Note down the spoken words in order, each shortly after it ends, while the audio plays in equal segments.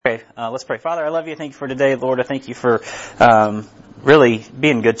pray. Let's pray. Father, I love you. Thank you for today. Lord, I thank you for really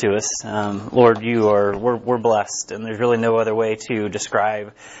being good to us. Lord, we're blessed, and there's really no other way to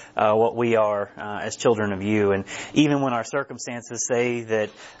describe what we are as children of you. And even when our circumstances say that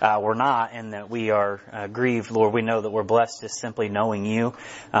we're not and that we are grieved, Lord, we know that we're blessed just simply knowing you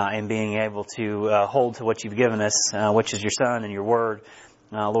and being able to hold to what you've given us, which is your Son and your Word.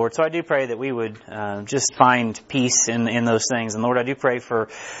 Lord, so I do pray that we would just find peace in those things. And Lord, I do pray for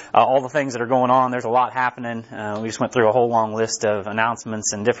all the things that are going on. There's a lot happening. We just went through a whole long list of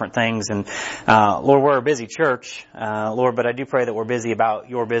announcements and different things. And Lord, we're a busy church, Lord, but I do pray that we're busy about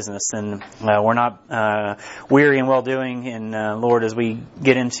your business. And we're not weary in well-doing. And Lord, as we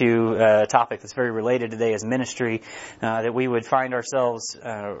get into a topic that's very related today as ministry, that we would find ourselves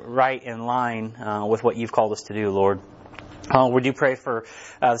right in line with what you've called us to do, Lord. We do pray for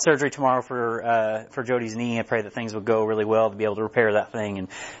the surgery tomorrow for Jody's knee. I pray that things will go really well to be able to repair that thing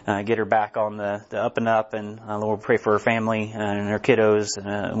and get her back on the up and up. And Lord, we pray for her family and her kiddos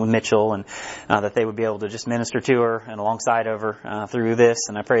with Mitchell, and that they would be able to just minister to her and alongside of her through this.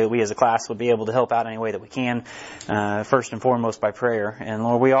 And I pray that we as a class would be able to help out any way that we can, first and foremost by prayer. And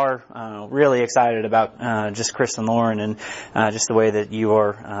Lord, we are really excited about just Chris and Lauren and just the way that you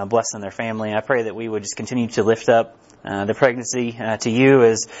are blessing their family. I pray that we would just continue to lift up the pregnancy to you,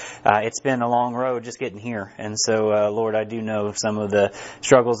 as it's been a long road just getting here. And so, Lord, I do know some of the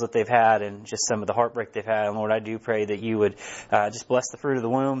struggles that they've had and just some of the heartbreak they've had. And Lord, I do pray that you would just bless the fruit of the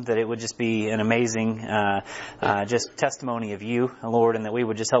womb, that it would just be an amazing just testimony of you, Lord, and that we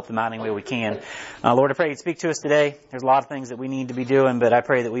would just help them out any way we can. Lord, I pray you'd speak to us today. There's a lot of things that we need to be doing, but I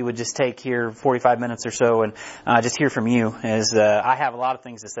pray that we would just take here 45 minutes or so and just hear from you, as I have a lot of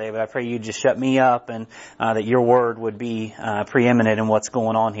things to say, but I pray you'd just shut me up, and that your word would be preeminent in what's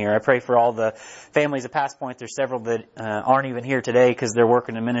going on here. I pray for all the families at Pass Point. There's several that aren't even here today because they're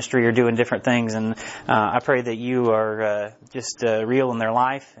working in ministry or doing different things, and I pray that you are just real in their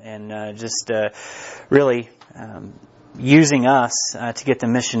life and just really using us to get the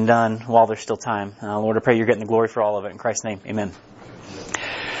mission done while there's still time. Lord, I pray you're getting the glory for all of it. In Christ's name, amen.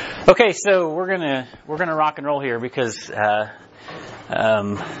 Okay, so we're gonna rock and roll here because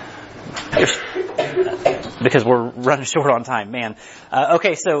we're running short on time, man.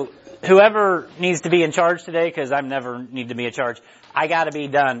 Okay, so whoever needs to be in charge today, because I never need to be in charge, I got to be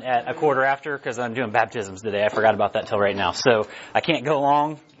done at 1:15 because I'm doing baptisms today. I forgot about that till right now, so I can't go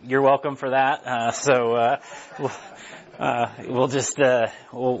long. You're welcome for that.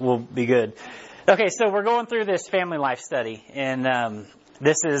 We'll be good. Okay, so we're going through this family life study, and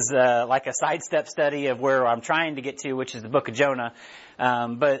this is like a sidestep study of where I'm trying to get to, which is the book of Jonah.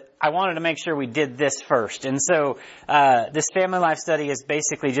 But I wanted to make sure we did this first. And so this family life study is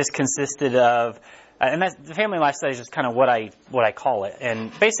basically just consisted of, the family life study is just kind of what I call it.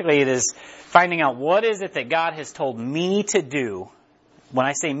 And basically it is finding out what is it that God has told me to do. When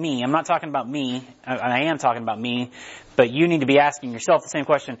I say me, I'm not talking about me. I am talking about me. But you need to be asking yourself the same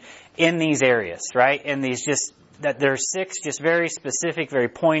question in these areas, right? In these that there are 6 just very specific, very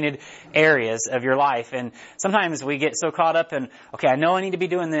pointed areas of your life. And sometimes we get so caught up in, okay, I know I need to be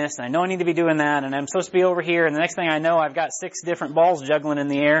doing this, and I know I need to be doing that, and I'm supposed to be over here, and the next thing I know, I've got 6 different balls juggling in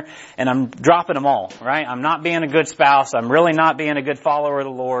the air, and I'm dropping them all, right? I'm not being a good spouse. I'm really not being a good follower of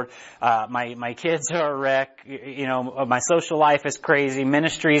the Lord. My kids are a wreck. You know, my social life is crazy.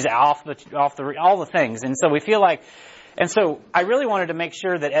 Ministry's off all the things. And so we feel like, and so I really wanted to make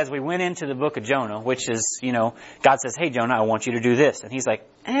sure that as we went into the book of Jonah, which is, God says, hey, Jonah, I want you to do this. And he's like,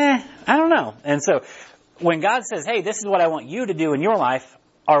 I don't know. And so when God says, hey, this is what I want you to do in your life,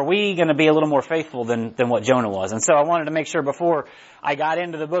 are we going to be a little more faithful than what Jonah was? And so I wanted to make sure before I got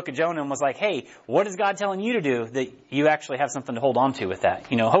into the book of Jonah and was like, hey, what is God telling you to do, that you actually have something to hold on to with that?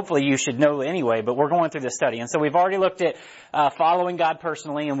 Hopefully you should know anyway, but we're going through this study. And so we've already looked at following God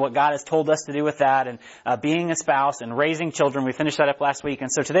personally and what God has told us to do with that, and being a spouse and raising children. We finished that up last week.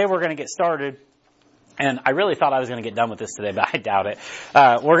 And so today we're going to get started. And I really thought I was going to get done with this today, but I doubt it.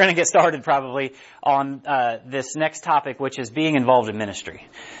 We're going to get started probably on this next topic, which is being involved in ministry.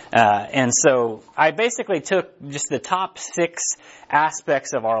 And so I basically took just the top 6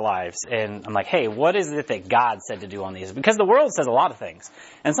 aspects of our lives, and I'm like, hey, what is it that God said to do on these? Because the world says a lot of things.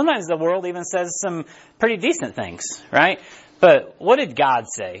 And sometimes the world even says some pretty decent things, right? But what did God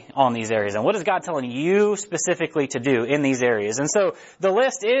say on these areas? And what is God telling you specifically to do in these areas? And so the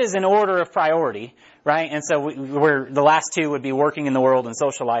list is in order of priority, right? And so the last 2 would be working in the world and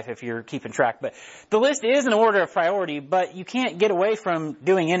social life, if you're keeping track. But the list is in order of priority, but you can't get away from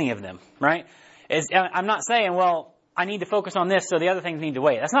doing any of them, right? I'm not saying, well, I need to focus on this, so the other things need to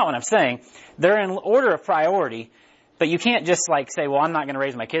wait. That's not what I'm saying. They're in order of priority, But you can't just like say, well, I'm not going to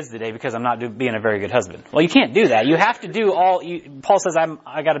raise my kids today because I'm not being a very good husband. Well, you can't do that. You have to do Paul says,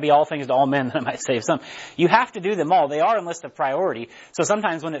 I got to be all things to all men that I might save some. You have to do them all. They are a list of priority. So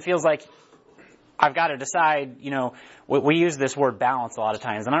sometimes when it feels like I've got to decide, we use this word balance a lot of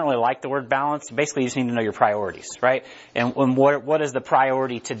times, and I don't really like the word balance. Basically, you just need to know your priorities, right? And what is the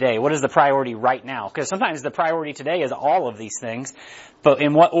priority today? What is the priority right now? Because sometimes the priority today is all of these things, but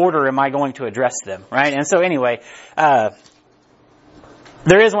in what order am I going to address them, right? And so anyway,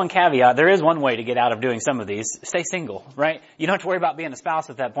 there is one caveat. There is one way to get out of doing some of these. Stay single, right? You don't have to worry about being a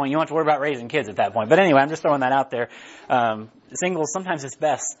spouse at that point. You don't have to worry about raising kids at that point. But anyway, I'm just throwing that out there. Singles, sometimes it's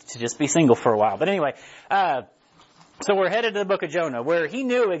best to just be single for a while. But anyway, so we're headed to the book of Jonah, where he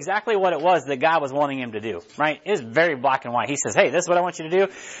knew exactly what it was that God was wanting him to do, right? It's very black and white. He says, hey, this is what I want you to do.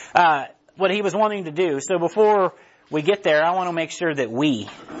 What he was wanting to do. So before we get there, I want to make sure that we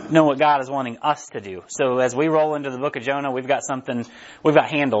know what God is wanting us to do. So as we roll into the book of Jonah, we've got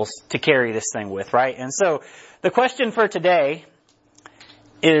handles to carry this thing with, right? And so the question for today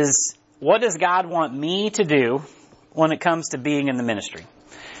is, what does God want me to do when it comes to being in the ministry?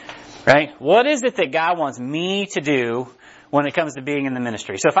 Right? What is it that God wants me to do when it comes to being in the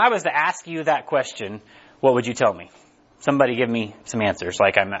ministry? So if I was to ask you that question, what would you tell me? Somebody give me some answers,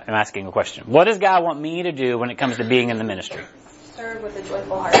 like I'm asking a question. What does God want me to do when it comes to being in the ministry? Serve with a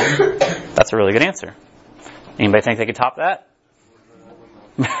joyful heart. That's a really good answer. Anybody think they could top that?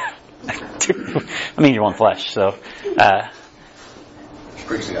 I mean, you're one flesh, so.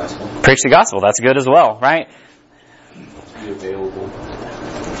 Preach the gospel. Preach the gospel. That's good as well, right? Be available.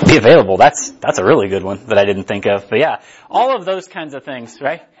 Be available. That's a really good one that I didn't think of. But yeah, all of those kinds of things,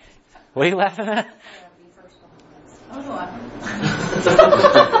 right? What are you laughing at?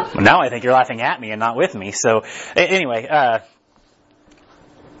 Now I think you're laughing at me and not with me. So anyway,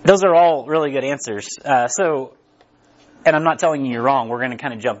 those are all really good answers. And I'm not telling you you're wrong. We're going to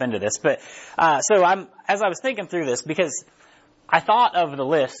kind of jump into this. But as I was thinking through this, because I thought of the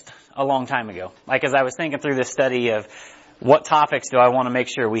list a long time ago. Like as I was thinking through this study of what topics do I want to make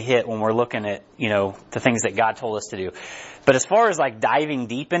sure we hit when we're looking at, the things that God told us to do. But as far as like diving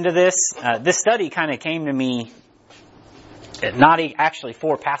deep into this study kind of came to me not actually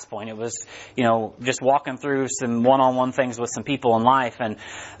for Past Point. It was, just walking through some one-on-one things with some people in life. And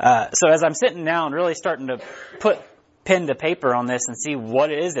so as I'm sitting down, really starting to put pen to paper on this and see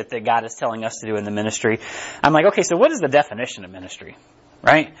what is it that God is telling us to do in the ministry, I'm like, okay, so what is the definition of ministry,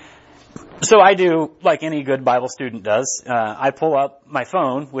 right? So I do like any good Bible student does. I pull up my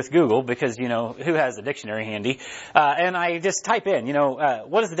phone with Google because, who has a dictionary handy? And I just type in,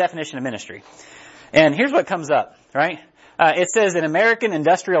 what is the definition of ministry? And here's what comes up, right? It says an American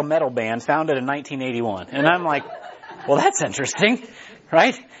industrial metal band founded in 1981. And I'm like, well, that's interesting,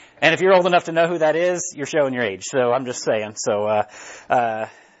 right? And if you're old enough to know who that is, you're showing your age. So I'm just saying. So,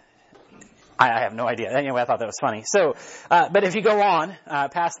 I have no idea. Anyway, I thought that was funny. So, but if you go on,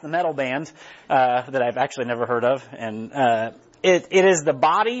 past the metal band, that I've actually never heard of, and, it is the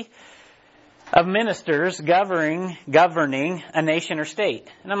body of ministers governing a nation or state.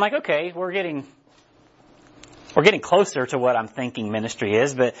 And I'm like, okay, we're getting closer to what I'm thinking ministry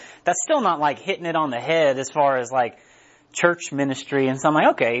is, but that's still not like hitting it on the head as far as like church ministry. And so I'm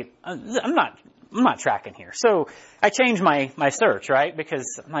like, okay, I'm not tracking here. So I changed my search, right?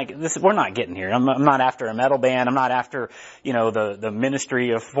 Because I'm like, we're not getting here. I'm not after a metal band. I'm not after, the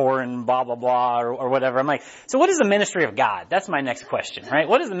ministry of foreign blah, blah, blah, or whatever. I'm like, so what is the ministry of God? That's my next question, right?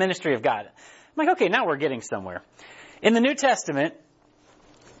 What is the ministry of God? I'm like, okay, now we're getting somewhere. In the New Testament,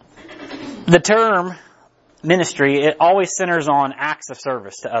 the term ministry, it always centers on acts of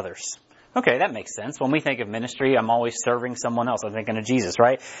service to others. Okay, that makes sense. When we think of ministry, I'm always serving someone else. I'm thinking of Jesus,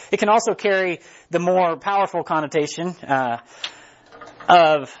 right? It can also carry the more powerful connotation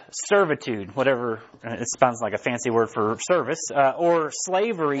of servitude, whatever, it sounds like a fancy word for service, or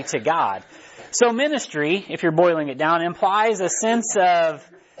slavery to God. So ministry, if you're boiling it down, implies a sense of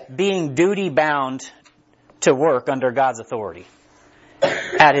being duty-bound to work under God's authority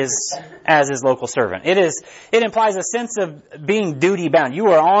as his local servant. It implies a sense of being duty bound. You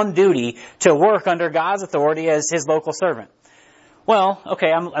are on duty to work under God's authority as his local servant. Well,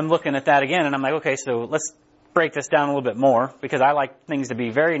 okay, I'm looking at that again and I'm like, okay, so let's break this down a little bit more because I like things to be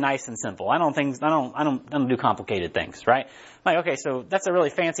very nice and simple. I don't do complicated things, right? I'm like, okay, so that's a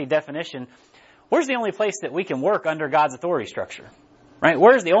really fancy definition. Where's the only place that we can work under God's authority structure? Right?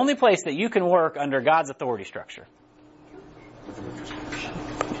 Where's the only place that you can work under God's authority structure?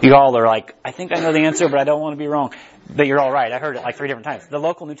 You all are like, I think I know the answer, but I don't want to be wrong. But you're all right. I heard it like 3 different times. The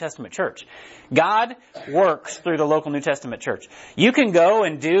local New Testament church. God works through the local New Testament church. You can go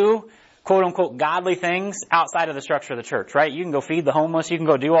and do quote unquote godly things outside of the structure of the church, right? You can go feed the homeless, you can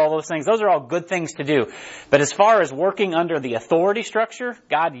go do all those things. Those are all good things to do. But as far as working under the authority structure,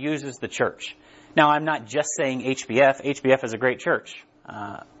 God uses the church. Now, I'm not just saying HBF. HBF is a great church.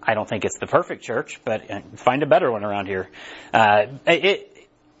 I don't think it's the perfect church, but find a better one around here. That's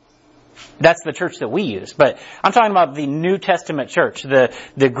the church that we use. But I'm talking about the New Testament church,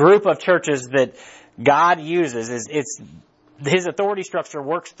 the group of churches that God uses. It's His authority structure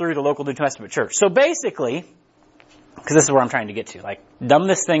works through the local New Testament church. So basically, because this is where I'm trying to get to, like, dumb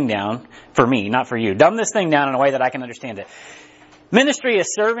this thing down for me, not for you. Dumb this thing down in a way that I can understand it. Ministry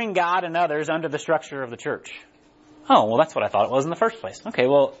is serving God and others under the structure of the church. Oh, well, that's what I thought it was in the first place. Okay,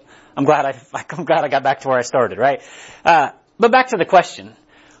 well, I'm glad I got back to where I started, right? But back to the question.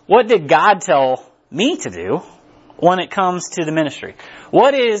 What did God tell me to do when it comes to the ministry?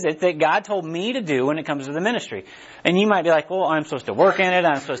 What is it that God told me to do when it comes to the ministry? And you might be like, well, I'm supposed to work in it,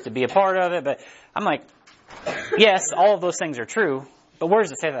 I'm supposed to be a part of it, but I'm like, yes, all of those things are true, but where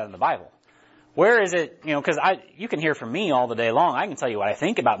does it say that in the Bible? Where is it, because you can hear from me all the day long. I can tell you what I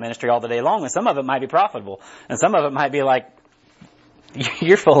think about ministry all the day long, and some of it might be profitable, and some of it might be like,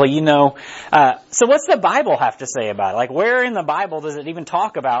 you're full of, So what's the Bible have to say about it? Like, where in the Bible does it even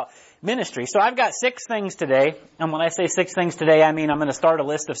talk about ministry? So I've got 6 things today, and when I say 6 things today, I mean I'm going to start a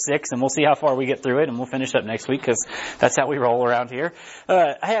list of 6, and we'll see how far we get through it, and we'll finish up next week, because that's how we roll around here.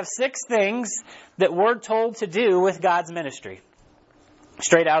 I have 6 things that we're told to do with God's ministry.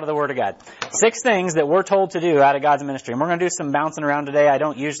 Straight out of the Word of God. 6 things that we're told to do out of God's ministry. And we're going to do some bouncing around today. I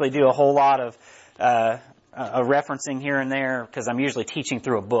don't usually do a whole lot of referencing here and there because I'm usually teaching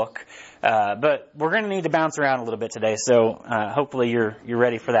through a book. But we're going to need to bounce around a little bit today. So hopefully you're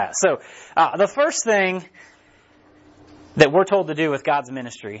ready for that. So the first thing that we're told to do with God's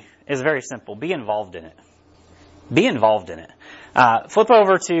ministry is very simple. Be involved in it. Be involved in it. Flip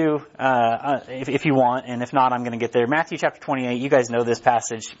over to, if you want, and if not, I'm going to get there. Matthew chapter 28. You guys know this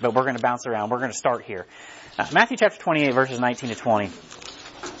passage, but we're going to bounce around. We're going to start here. Matthew chapter 28, verses 19 to 20.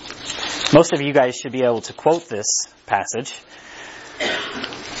 Most of you guys should be able to quote this passage.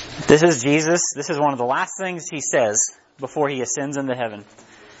 This is Jesus. This is one of the last things He says before He ascends into heaven.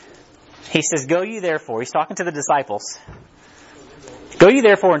 He says, "Go ye therefore," He's talking to the disciples. "Go ye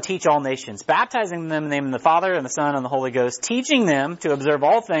therefore and teach all nations, baptizing them in the name of the Father and the Son and the Holy Ghost, teaching them to observe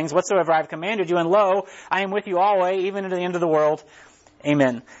all things whatsoever I have commanded you. And lo, I am with you always, even to the end of the world.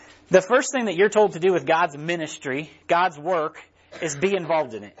 Amen." The first thing that you're told to do with God's ministry, God's work, is be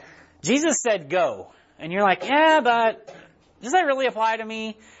involved in it. Jesus said go. And you're like, yeah, but does that really apply to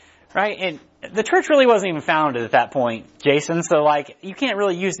me? Right? And the church really wasn't even founded at that point, Jason. So you can't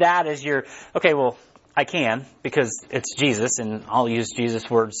really use that as your, okay, well, I can, because it's Jesus, and I'll use Jesus'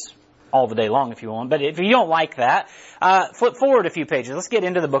 words all the day long if you want. But if you don't like that, flip forward a few pages. Let's get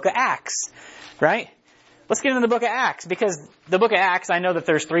into the book of Acts, right? Let's get into the book of Acts, because the book of Acts, I know that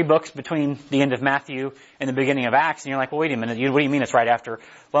there's 3 books between the end of Matthew and the beginning of Acts, and you're like, well, wait a minute, what do you mean it's right after?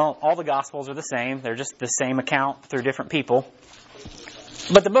 Well, all the Gospels are the same. They're just the same account through different people.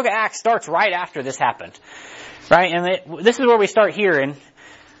 But the book of Acts starts right after this happened, right? And this is where we start hearing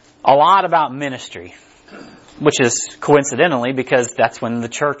a lot about ministry, which is coincidentally because that's when the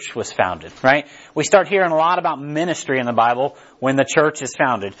church was founded, right? We start hearing a lot about ministry in the Bible when the church is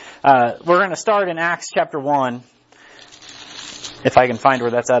founded. We're going to start in Acts chapter 1, if I can find where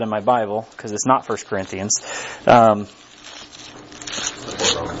that's at in my Bible, because it's not 1 Corinthians.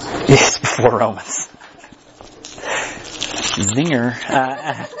 It's before Romans. Zinger.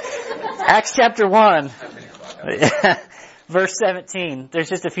 Acts chapter 1. Verse 17, there's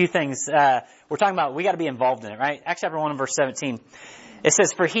just a few things. We're talking about, we got to be involved in it, right? Acts chapter 1 and verse 17. It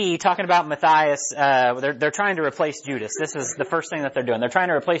says, "For he," talking about Matthias, they're trying to replace Judas. This is the first thing that they're doing. They're trying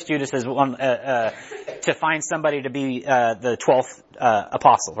to replace Judas as one, to find somebody to be the 12th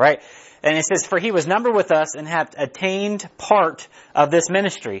apostle, right? And it says, "For he was numbered with us and hath attained part of this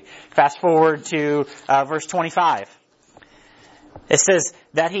ministry." Fast forward to verse 25. It says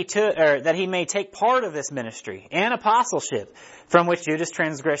that he may take part of this ministry and apostleship, from which Judas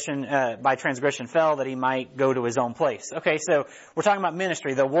by transgression fell, that he might go to his own place. Okay, so we're talking about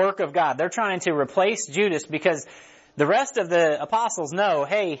ministry, the work of God. They're trying to replace Judas because the rest of the apostles know,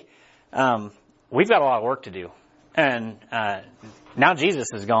 hey, we've got a lot of work to do. And now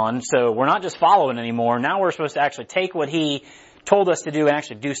Jesus is gone, so we're not just following anymore. Now we're supposed to actually take what He told us to do and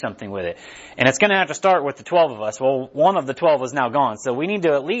actually do something with it. And it's going to have to start with the 12 of us. Well, one of the 12 is now gone, so we need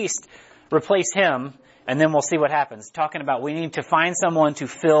to at least replace him, and then we'll see what happens. Talking about we need to find someone to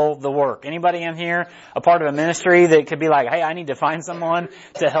fill the work. Anybody in here a part of a ministry that could be like, hey, I need to find someone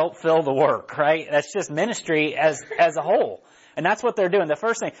to help fill the work, right? That's just ministry as a whole. And that's what they're doing. The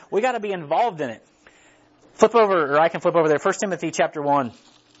first thing, we got to be involved in it. Flip over, or I can flip over there. 1 Timothy chapter 1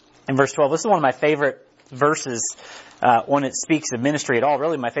 and verse 12. This is one of my favorite verses when it speaks of ministry at all.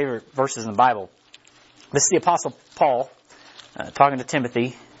 Really my favorite verses in the Bible. This is the Apostle Paul talking to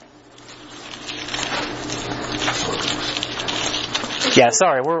Timothy. Yeah,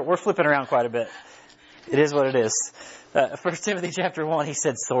 sorry, we're flipping around quite a bit. It is what it is. 1 Timothy chapter 1, he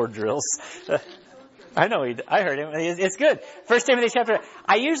said sword drills. I know I heard him. It's good. 1 Timothy chapter,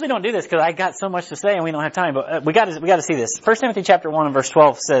 I usually don't do this because I got so much to say and we don't have time, but we got to see this. 1 Timothy chapter 1 and verse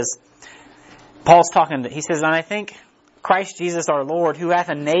 12 says, Paul's talking, he says, and I think Christ Jesus our Lord, who hath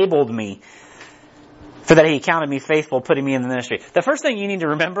enabled me, for that he counted me faithful, putting me in the ministry. The first thing you need to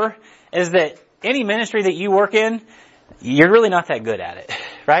remember is that any ministry that you work in, you're really not that good at it,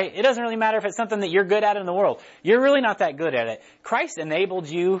 right? It doesn't really matter if it's something that you're good at in the world. You're really not that good at it. Christ enabled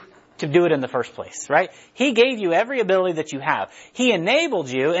you to do it in the first place, right? He gave you every ability that you have. He enabled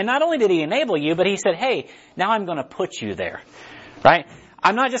you, and not only did he enable you, but he said, hey, now I'm going to put you there, right?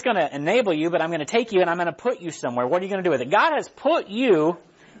 I'm not just going to enable you, but I'm going to take you and I'm going to put you somewhere. What are you going to do with it? God has put you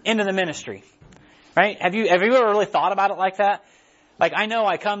into the ministry, right? Have you ever really thought about it like that? Like, I know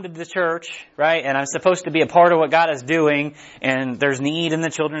I come to the church, right, and I'm supposed to be a part of what God is doing, and there's need in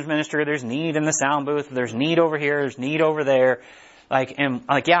the children's ministry, there's need in the sound booth, there's need over here, there's need over there.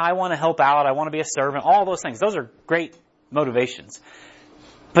 Yeah, I want to help out, I want to be a servant, all those things. Those are great motivations.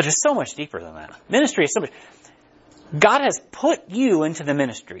 But there's so much deeper than that. Ministry is so much. God has put you into the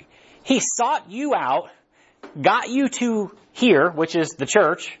ministry. He sought you out, got you to here, which is the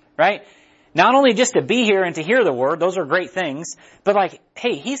church, right? Not only just to be here and to hear the word, those are great things, but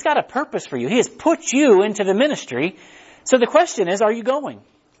hey, he's got a purpose for you. He has put you into the ministry. So the question is, are you going?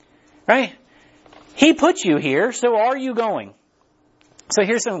 Right? He put you here, so are you going? So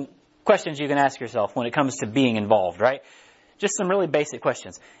here's some questions you can ask yourself when it comes to being involved, right? Just some really basic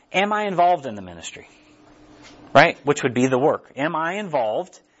questions. Am I involved in the ministry? Right? Which would be the work. Am I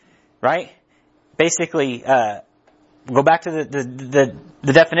involved? Right? Basically, go back to the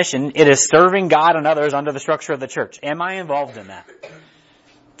definition. It is serving God and others under the structure of the church. Am I involved in that?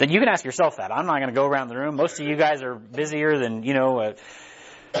 Then you can ask yourself that. I'm not going to go around the room. Most of you guys are busier than, I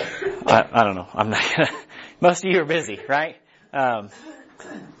don't know. I'm not gonna, most of you are busy, right?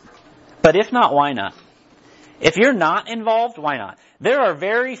 But if not, why not? If you're not involved, why not? There are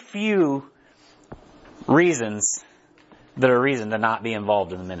very few reasons that are reason to not be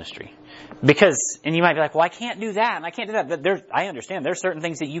involved in the ministry. Because, and you might be like, well, I can't do that, and I can't do that. But I understand there's certain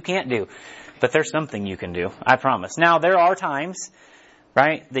things that you can't do. But there's something you can do, I promise. Now, there are times,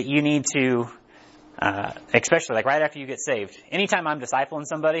 right, that you need to, especially like right after you get saved. Anytime I'm discipling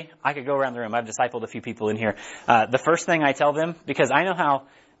somebody, I could go around the room. I've discipled a few people in here. The first thing I tell them, because I know how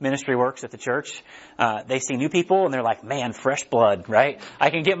ministry works at the church, they see new people and they're like, man, fresh blood, right?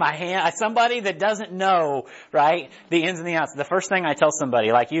 I can get my hand, somebody that doesn't know, right, the ins and the outs. The first thing I tell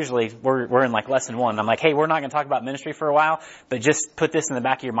somebody, like usually we're in like lesson 1, I'm like, hey, we're not going to talk about ministry for a while, but just put this in the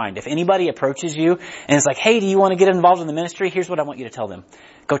back of your mind. If anybody approaches you and it's like, hey, do you want to get involved in the ministry? Here's what I want you to tell them.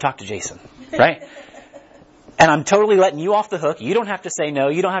 Go talk to Jason, right? And I'm totally letting you off the hook. You don't have to say no.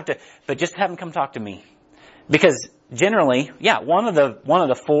 You don't have to, but just have them come talk to me. Because generally, one of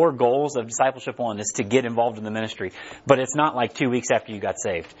the 4 goals of Discipleship 1 is to get involved in the ministry. But it's not like 2 weeks after you got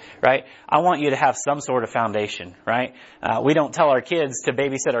saved, right? I want you to have some sort of foundation, right? We don't tell our kids to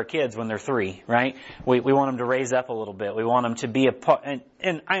babysit our kids when they're 3, right? We want them to raise up a little bit. We want them to be a part,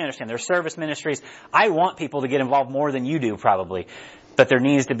 and I understand there's service ministries. I want people to get involved more than you do probably. But there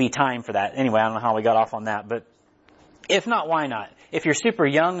needs to be time for that. Anyway, I don't know how we got off on that, but if not, why not? If you're super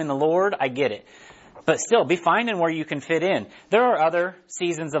young in the Lord, I get it. But still, be finding where you can fit in. There are other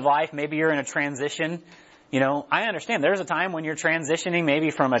seasons of life. Maybe you're in a transition. I understand there's a time when you're transitioning maybe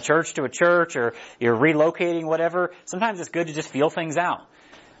from a church to a church or you're relocating, whatever. Sometimes it's good to just feel things out.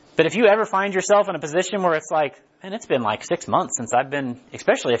 But if you ever find yourself in a position where it's like, man, it's been like 6 months since I've been,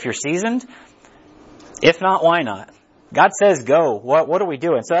 especially if you're seasoned, if not, why not? God says go. What are we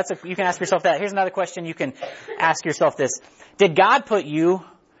doing? So you can ask yourself that. Here's another question you can ask yourself this. Did God put you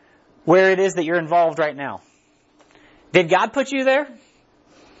where it is that you're involved right now? Did God put you there?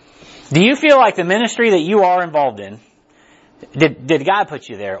 Do you feel like the ministry that you are involved in, did God put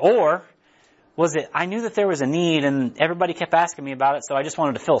you there? Or was it, I knew that there was a need and everybody kept asking me about it, so I just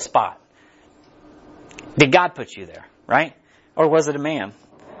wanted to fill a spot? Did God put you there, right? Or was it a man?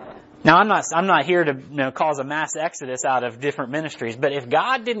 Now, I'm not here to cause a mass exodus out of different ministries, but if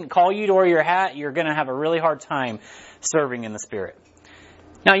God didn't call you to where you're at, you're going to have a really hard time serving in the Spirit.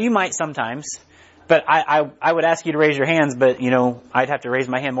 Now, you might sometimes, but I would ask you to raise your hands, but, I'd have to raise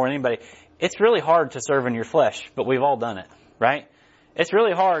my hand more than anybody. It's really hard to serve in your flesh, but we've all done it, right? It's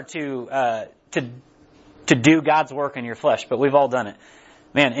really hard to do God's work in your flesh, but we've all done it.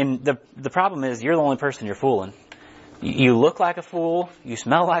 Man, and the problem is you're the only person you're fooling. You look like a fool. You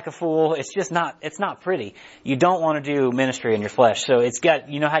smell like a fool. It's not pretty. You don't want to do ministry in your flesh. So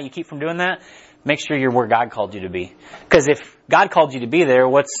you know how you keep from doing that? Make sure you're where God called you to be. Because if God called you to be there,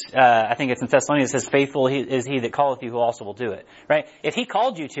 I think it's in Thessalonians, it says, faithful is he that calleth you who also will do it. Right? If he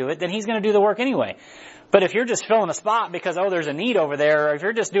called you to it, then he's going to do the work anyway. But if you're just filling a spot because, there's a need over there, or if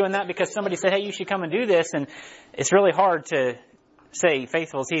you're just doing that because somebody said, hey, you should come and do this, and it's really hard to say,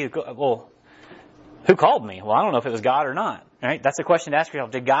 faithful is he who called me? Well, I don't know if it was God or not. Right? That's a question to ask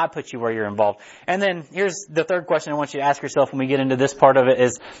yourself. Did God put you where you're involved? And then here's the third question I want you to ask yourself when we get into this part of it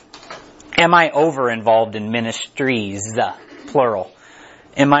is, am I over-involved in ministries? Plural.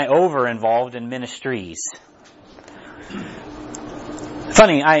 Am I over-involved in ministries?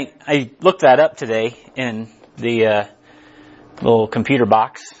 Funny, I looked that up today in the little computer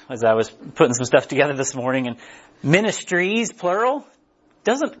box as I was putting some stuff together this morning, and ministries, plural,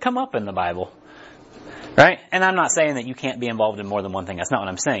 doesn't come up in the Bible. Right? And I'm not saying that you can't be involved in more than one thing. That's not what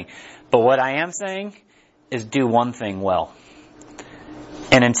I'm saying. But what I am saying is do one thing well.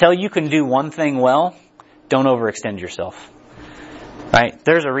 And until you can do one thing well, don't overextend yourself. Right?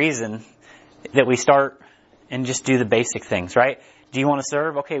 There's a reason that we start and just do the basic things, right? Do you want to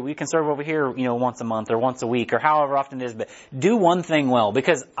serve? Okay, we can serve over here, once a month or once a week or however often it is, but do one thing well.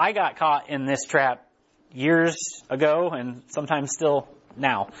 Because I got caught in this trap years ago and sometimes still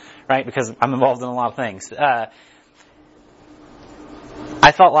now, right? Because I'm involved in a lot of things. I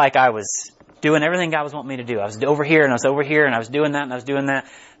felt like I was doing everything God was wanting me to do. I was over here and I was over here and I was doing that and I was doing that,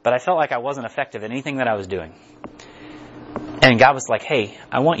 but I felt like I wasn't effective in anything that I was doing. And God was like, hey,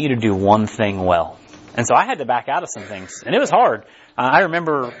 I want you to do one thing well. And so I had to back out of some things. And it was hard. I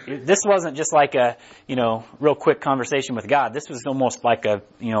remember this wasn't just like a, real quick conversation with God. This was almost like a,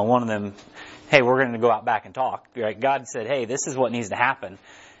 one of them, hey, we're going to go out back and talk. Right? God said, hey, this is what needs to happen.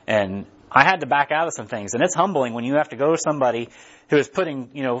 And I had to back out of some things. And it's humbling when you have to go to somebody who is putting,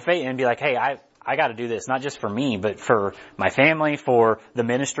 faith in and be like, hey, I got to do this, not just for me, but for my family, for the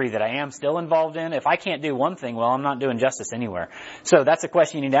ministry that I am still involved in. If I can't do one thing well, I'm not doing justice anywhere. So that's a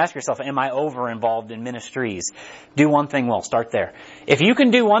question you need to ask yourself. Am I over involved in ministries? Do one thing well. Start there. If you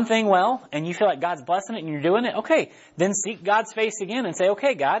can do one thing well and you feel like God's blessing it and you're doing it, okay, then seek God's face again and say,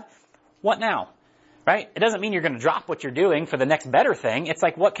 okay, God, what now? Right? It doesn't mean you're going to drop what you're doing for the next better thing. It's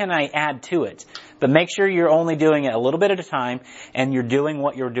like, what can I add to it? But make sure you're only doing it a little bit at a time and you're doing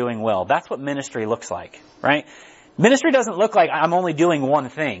what you're doing well. That's what ministry looks like, right? Ministry doesn't look like I'm only doing one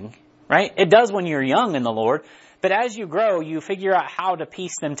thing, right? It does when you're young in the Lord. But as you grow, you figure out how to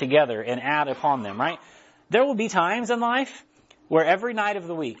piece them together and add upon them, right? There will be times in life where every night of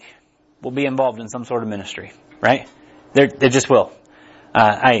the week we'll be involved in some sort of ministry, right? There just will.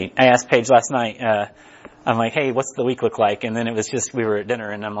 I asked Paige last night, I'm like, hey, what's the week look like? And then it was just, we were at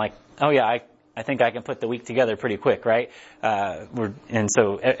dinner and I'm like, oh yeah, I think I can put the week together pretty quick, right? And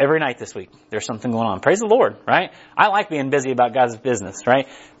so every night this week, there's something going on. Praise the Lord, right? I like being busy about God's business, right?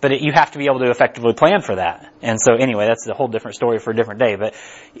 But you have to be able to effectively plan for that. And so anyway, that's a whole different story for a different day. But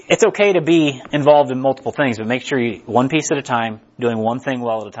it's okay to be involved in multiple things, but make sure you, one piece at a time, doing one thing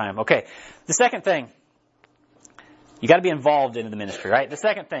well at a time. Okay. The second thing, you got to be involved in the ministry, right? The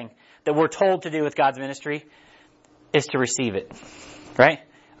second thing that we're told to do with God's ministry is to receive it, right?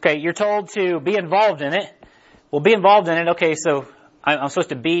 Okay, you're told to be involved in it. Well, be involved in it. Okay, so I'm supposed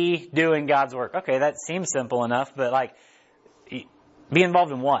to be doing God's work. Okay, that seems simple enough, but like, be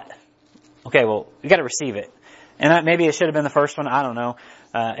involved in what? Okay, well, you got to receive it. And maybe it should have been the first one. I don't know.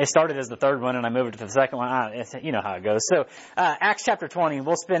 It started as the third one and I moved it to the second one. You know how it goes. So, Acts chapter 20.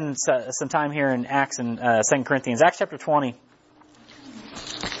 We'll spend some time here in Acts and 2 Corinthians. Acts chapter 20.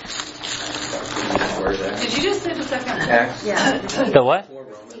 Did you just say the second one? Acts. Yeah. The what?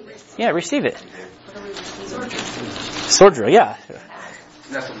 Yeah, receive it. Sword drill, yeah.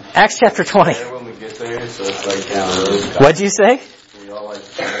 Acts chapter 20. When we get there, so it's like down the road. What'd you say? We all like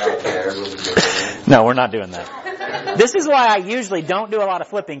stand out there when we get there. No, we're not doing that. This is why I usually don't do a lot of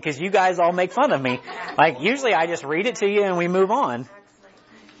flipping, because you guys all make fun of me. Like, usually I just read it to you and we move on.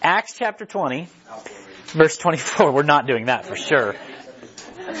 Acts chapter 20, verse 24. We're not doing that for sure.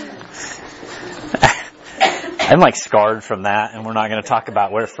 I'm like scarred from that, and we're not going to talk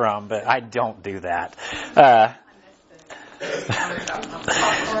about where from, but I don't do that.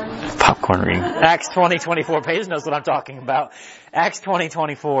 Popcorn reading. Acts 20:24. Paige knows what I'm talking about. Acts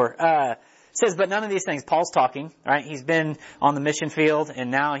 20:24. Says, but none of these things. Paul's talking, right? He's been on the mission field,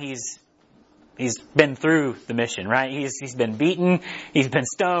 and now he's been through the mission, right? He's been beaten, he's been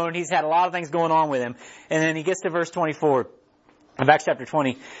stoned, he's had a lot of things going on with him. And then he gets to verse 24. in Acts chapter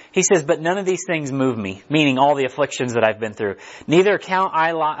 20, he says, "But none of these things move me," meaning all the afflictions that I've been through. "Neither count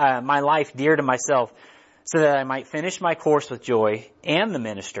I my life dear to myself, so that I might finish my course with joy and the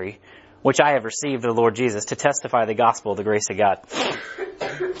ministry, which I have received of the Lord Jesus, to testify the gospel of the grace of God."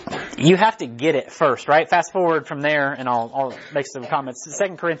 You have to get it first, right? Fast forward from there, and I'll make some comments.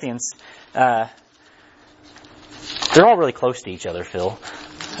 2 Corinthians, they're all really close to each other, Phil.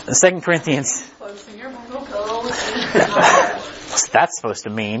 2 Corinthians. What's that supposed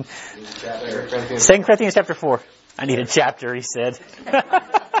to mean? 2 Corinthians chapter 4. I need a chapter, he said.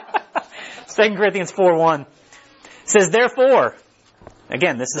 2 Corinthians 4:1 says, "Therefore,"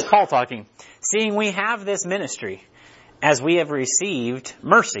 again, this is Paul talking, "seeing we have this ministry, as we have received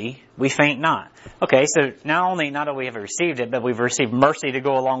mercy, we faint not." Okay, so not only have we received it, but we've received mercy to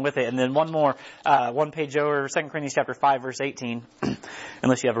go along with it. And then one more, one page over, 2 Corinthians chapter 5, verse 18.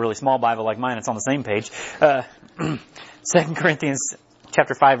 Unless you have a really small Bible like mine, it's on the same page. 2 Corinthians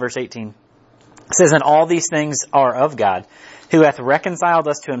chapter 5, verse 18. It says, "And all these things are of God, who hath reconciled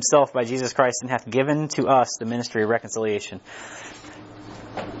us to himself by Jesus Christ, and hath given to us the ministry of reconciliation."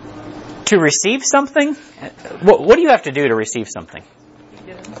 To receive something? What do you have to do to receive something?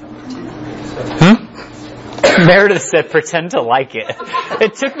 Meredith said, "Pretend to like it."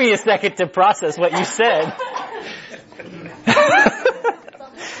 It took me a second to process what you said.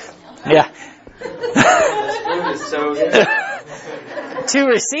 Yeah. Food is so good. To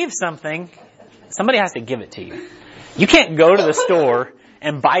receive something, somebody has to give it to you. You can't go to the store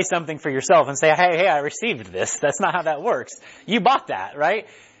and buy something for yourself and say, hey, I received this. That's not how that works. You bought that, right?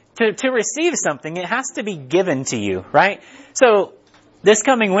 To receive something, it has to be given to you, right? So this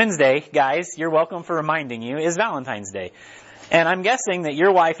coming Wednesday, guys, you're welcome for reminding you, is Valentine's Day. And I'm guessing that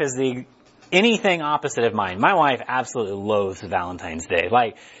your wife is anything opposite of mine. My wife absolutely loathes Valentine's Day.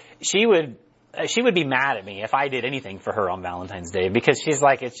 Like, she would be mad at me if I did anything for her on Valentine's Day, because she's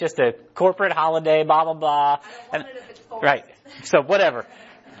like, it's just a corporate holiday, blah, blah, blah. And, right. So whatever.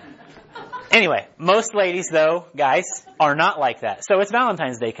 Anyway, most ladies, though, guys, are not like that. So it's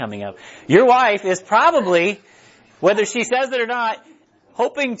Valentine's Day coming up. Your wife is probably, whether she says it or not,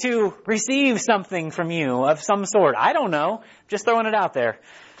 hoping to receive something from you of some sort. I don't know. Just throwing it out there.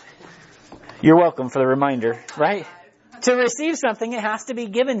 You're welcome for the reminder, right? To receive something, it has to be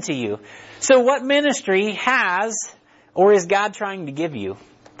given to you. So what ministry has, or is God trying to give you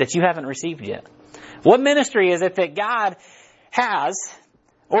that you haven't received yet? What ministry is it that God has,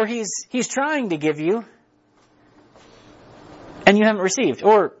 or He's trying to give you, and you haven't received?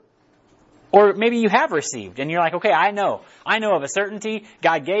 Or maybe you have received, and you're like, okay, I know of a certainty.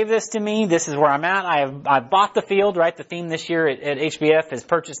 God gave this to me. This is where I'm at. I've bought the field, right? The theme this year at HBF is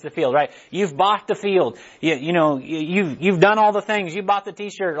purchase the field, right? You've bought the field. You've done all the things. You bought the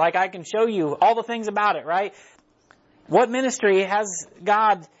t-shirt. Like, I can show you all the things about it, right? What ministry has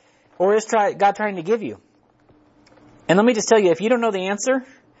God, or is God trying to give you? And let me just tell you, if you don't know the answer,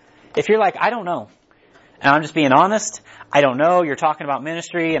 if you're like, I don't know, and I'm just being honest, I don't know, you're talking about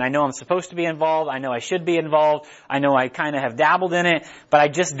ministry, and I know I'm supposed to be involved, I know I should be involved, I know I kind of have dabbled in it, but I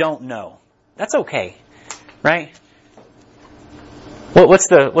just don't know. That's okay, right? What's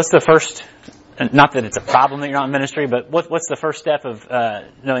the first, not that it's a problem that you're not in ministry, but what's the first step of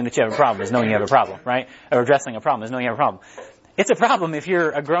knowing that you have a problem is knowing you have a problem, right? Or addressing a problem is knowing you have a problem. It's a problem if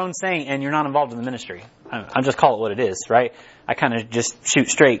you're a grown saint and you're not involved in the ministry. I'll just call it what it is, right? I kind of just shoot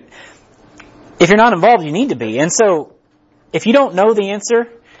straight. If you're not involved, you need to be. And so, if you don't know the answer,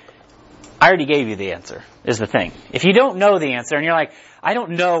 I already gave you the answer, is the thing. If you don't know the answer and you're like, I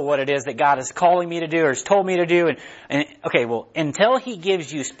don't know what it is that God is calling me to do or has told me to do, and okay, well, until He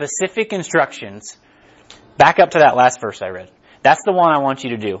gives you specific instructions, back up to that last verse I read. That's the one I want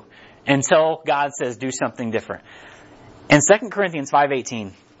you to do. Until God says do something different. In 2 Corinthians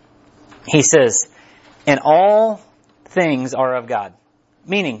 5:18, he says, and all things are of God.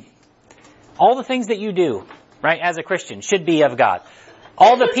 Meaning, all the things that you do, right, as a Christian, should be of God.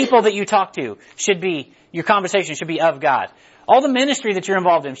 All the people that you talk to your conversation should be of God. All the ministry that you're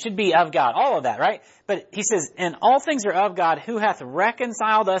involved in should be of God. All of that, right? But he says, and all things are of God, who hath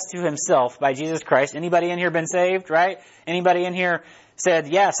reconciled us to Himself by Jesus Christ. Anybody in here been saved, right? Anybody in here said,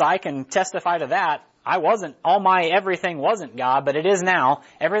 yes, I can testify to that. Everything wasn't God, but it is now.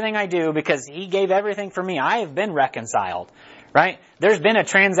 Everything I do, because He gave everything for me, I have been reconciled, right? There's been a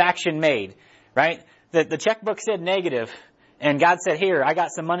transaction made, right? The checkbook said negative, and God said, here, I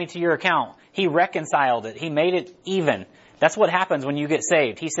got some money to your account. He reconciled it. He made it even. That's what happens when you get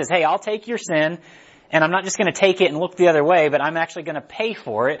saved. He says, hey, I'll take your sin, and I'm not just going to take it and look the other way, but I'm actually going to pay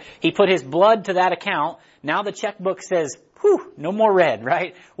for it. He put His blood to that account. Now the checkbook says, whew, no more red,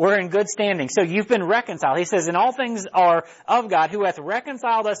 right? We're in good standing. So you've been reconciled. He says, and all things are of God, who hath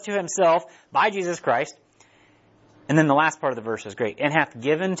reconciled us to Himself by Jesus Christ. And then the last part of the verse is great. And hath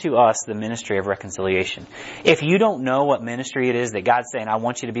given to us the ministry of reconciliation. If you don't know what ministry it is that God's saying, I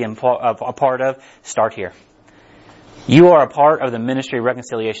want you to be a part of, start here. You are a part of the ministry of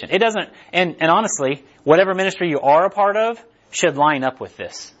reconciliation. It doesn't, and honestly, whatever ministry you are a part of should line up with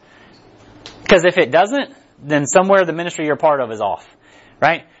this. Because if it doesn't, then somewhere the ministry you're a part of is off.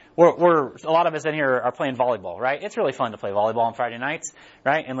 Right? We're a lot of us in here are playing volleyball, right? It's really fun to play volleyball on Friday nights,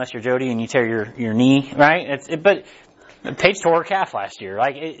 right? Unless you're Jody and you tear your knee, right? But Paige tore her calf last year.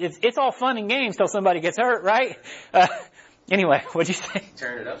 Like it's all fun and games till somebody gets hurt, right? Anyway, what'd you say?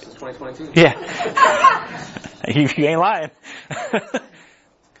 Tearing it up since 2022. Yeah, you ain't lying.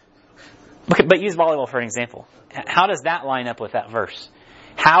 But use volleyball for an example. How does that line up with that verse?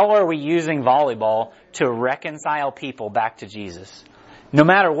 How are we using volleyball to reconcile people back to Jesus? No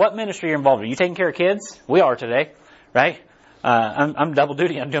matter what ministry you're involved in. You taking care of kids? We are today, right? I'm double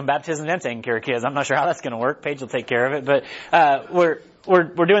duty. I'm doing baptism and taking care of kids. I'm not sure how that's going to work. Paige will take care of it, but we're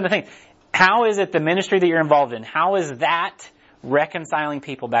doing the thing. How is it the ministry that you're involved in? How is that reconciling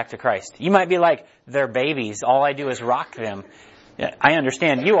people back to Christ? You might be like, they're babies. All I do is rock them. I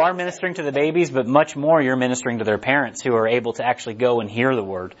understand. You are ministering to the babies, but much more you're ministering to their parents who are able to actually go and hear the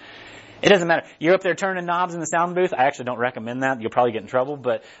word. It doesn't matter. You're up there turning knobs in the sound booth. I actually don't recommend that. You'll probably get in trouble.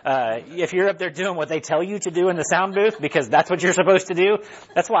 But if you're up there doing what they tell you to do in the sound booth, because that's what you're supposed to do,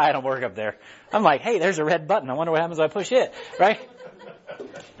 that's why I don't work up there. I'm like, hey, there's a red button. I wonder what happens when I push it, right?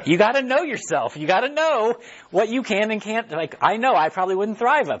 You got to know yourself. You got to know what you can and can't. Like, I know I probably wouldn't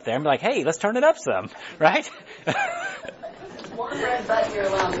thrive up there. I'm like, hey, let's turn it up some, right? One red button you're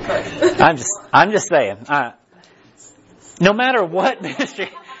allowed to push. I'm just saying. No matter what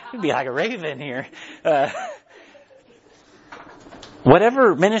ministry. You'd be like a raven here.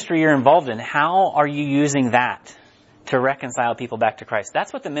 Whatever ministry you're involved in, how are you using that to reconcile people back to Christ?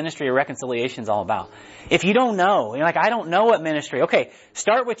 That's what the ministry of reconciliation is all about. If you don't know, you're like, I don't know what ministry. Okay,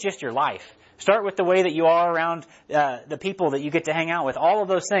 start with just your life. Start with the way that you are around the people that you get to hang out with. All of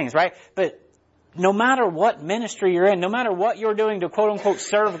those things, right? But no matter what ministry you're in, no matter what you're doing to quote unquote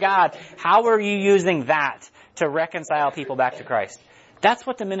serve God, how are you using that to reconcile people back to Christ? That's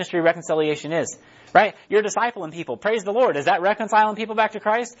what the ministry of reconciliation is, right? You're discipling people. Praise the Lord. Is that reconciling people back to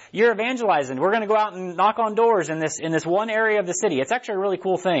Christ? You're evangelizing. We're going to go out and knock on doors in this one area of the city. It's actually a really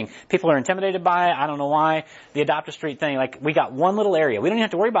cool thing. People are intimidated by it. I don't know why. The Adopt a Street thing, like we got one little area. We don't even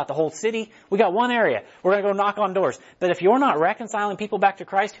have to worry about the whole city. We got one area. We're going to go knock on doors. But if you're not reconciling people back to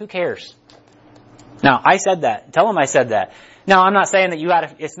Christ, who cares? Now, I said that. Tell them I said that. Now, I'm not saying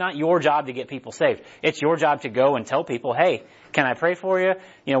that it's not your job to get people saved. It's your job to go and tell people, hey, can I pray for you?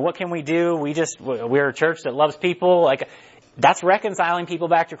 You know, what can we do? We're a church that loves people. Like, that's reconciling people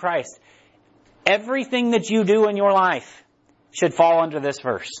back to Christ. Everything that you do in your life should fall under this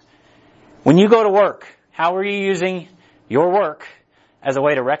verse. When you go to work, how are you using your work as a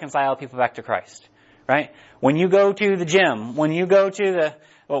way to reconcile people back to Christ? Right? When you go to the gym, when you go to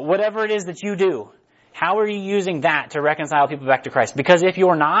whatever it is that you do, how are you using that to reconcile people back to Christ? Because if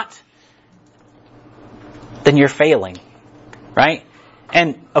you're not, then you're failing. Right?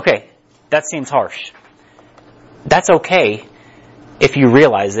 And, okay, that seems harsh. That's okay if you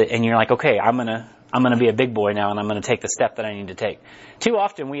realize it and you're like, okay, I'm gonna be a big boy now and I'm gonna take the step that I need to take. Too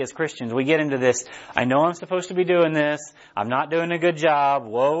often we as Christians, we get into this, I know I'm supposed to be doing this, I'm not doing a good job,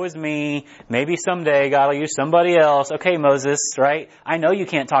 woe is me, maybe someday God will use somebody else. Okay, Moses, right? I know you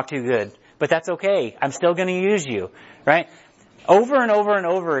can't talk too good, but that's okay. I'm still gonna use you, right? Over and over and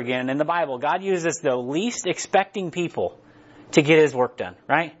over again in the Bible, God uses the least expecting people to get His work done,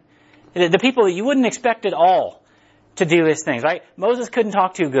 right? The people that you wouldn't expect at all to do His things, right? Moses couldn't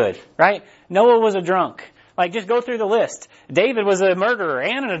talk too good, right? Noah was a drunk. Like, just go through the list. David was a murderer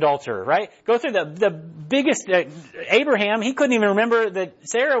and an adulterer, right? Go through the biggest, Abraham, he couldn't even remember that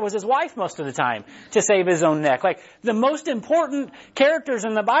Sarah was his wife most of the time to save his own neck. Like, the most important characters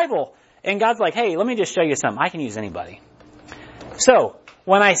in the Bible. And God's like, hey, let me just show you something. I can use anybody. So,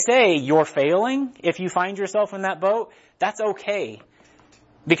 when I say you're failing, if you find yourself in that boat, that's okay.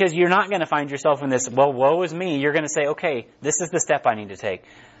 Because you're not going to find yourself in this, well, woe is me. You're going to say, okay, this is the step I need to take.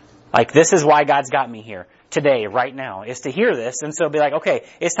 Like, this is why God's got me here today, right now, is to hear this. And so be like, okay,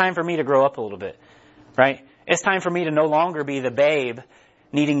 it's time for me to grow up a little bit, right? It's time for me to no longer be the babe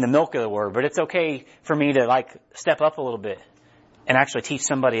needing the milk of the word, but it's okay for me to, like, step up a little bit and actually teach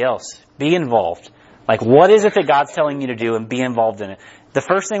somebody else. Be involved. Like, what is it that God's telling you to do and be involved in it? The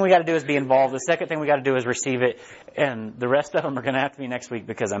first thing we got to do is be involved. The second thing we got to do is receive it. And the rest of them are going to have to be next week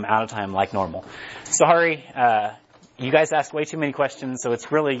because I'm out of time like normal. Sorry. You guys asked way too many questions, so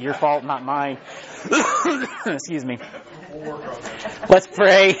it's really your fault, not mine. Excuse me. Let's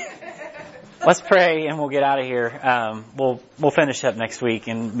pray. Let's pray and we'll get out of here. We'll finish up next week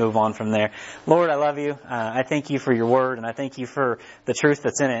and move on from there. Lord, I love you. I thank you for your word and I thank you for the truth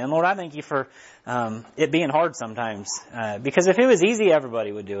that's in it. And Lord, I thank you for it being hard sometimes. Because if it was easy,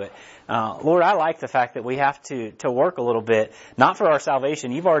 everybody would do it. Lord, I like the fact that we have to work a little bit, not for our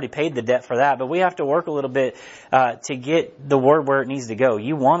salvation. You've already paid the debt for that, but we have to work a little bit to get the word where it needs to go.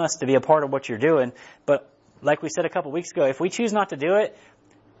 You want us to be a part of what you're doing, but like we said a couple weeks ago, if we choose not to do it,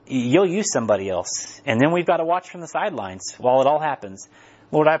 you'll use somebody else. And then we've got to watch from the sidelines while it all happens.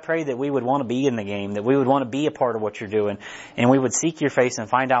 Lord, I pray that we would want to be in the game, that we would want to be a part of what you're doing, and we would seek your face and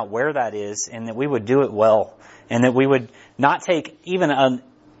find out where that is, and that we would do it well, and that we would not take even an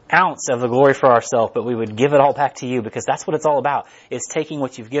ounce of the glory for ourselves, but we would give it all back to you, because that's what it's all about, is taking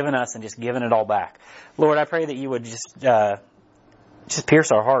what you've given us and just giving it all back. Lord, I pray that you would just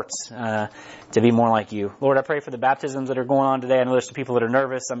pierce our hearts to be more like you. Lord, I pray for the baptisms that are going on today. I know there's some people that are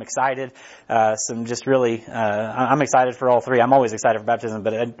nervous. I'm excited. I'm excited for all three. I'm always excited for baptism,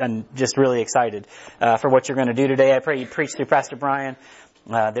 but I'm just really excited for what you're going to do today. I pray you preach through Pastor Brian,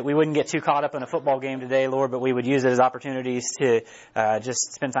 that we wouldn't get too caught up in a football game today, Lord, but we would use it as opportunities to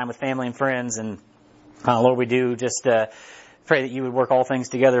just spend time with family and friends. And Lord, we do just pray that you would work all things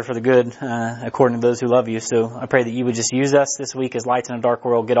together for the good, according to those who love you. So I pray that you would just use us this week as lights in a dark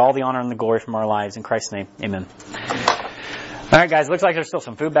world, get all the honor and the glory from our lives. In Christ's name, amen. All right, guys, looks like there's still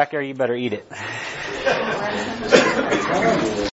some food back there. You better eat it.